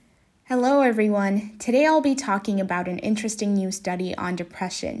Hello everyone. Today I'll be talking about an interesting new study on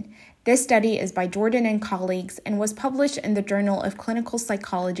depression. This study is by Jordan and colleagues and was published in the Journal of Clinical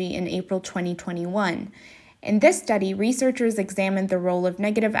Psychology in April 2021. In this study, researchers examined the role of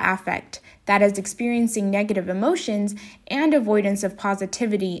negative affect, that is, experiencing negative emotions, and avoidance of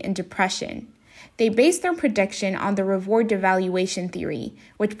positivity in depression. They based their prediction on the reward devaluation theory,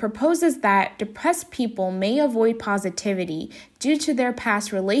 which proposes that depressed people may avoid positivity due to their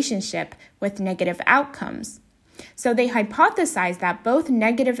past relationship with negative outcomes. So they hypothesized that both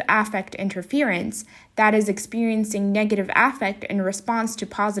negative affect interference, that is, experiencing negative affect in response to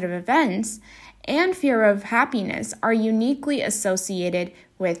positive events, and fear of happiness are uniquely associated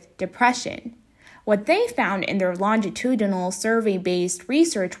with depression. What they found in their longitudinal survey-based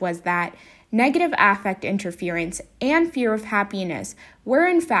research was that negative affect interference and fear of happiness were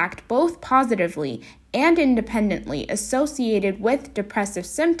in fact both positively and independently associated with depressive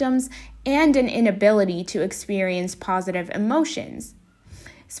symptoms and an inability to experience positive emotions.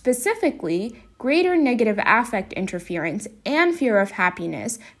 Specifically, greater negative affect interference and fear of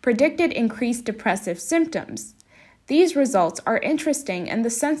happiness predicted increased depressive symptoms. These results are interesting in the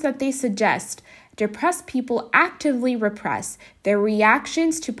sense that they suggest depressed people actively repress their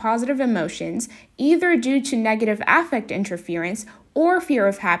reactions to positive emotions, either due to negative affect interference or fear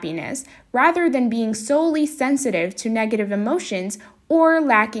of happiness, rather than being solely sensitive to negative emotions or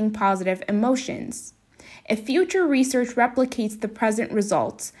lacking positive emotions. If future research replicates the present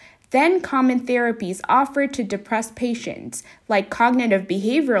results, then common therapies offered to depressed patients, like cognitive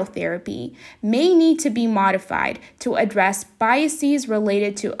behavioral therapy, may need to be modified to address biases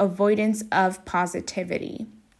related to avoidance of positivity.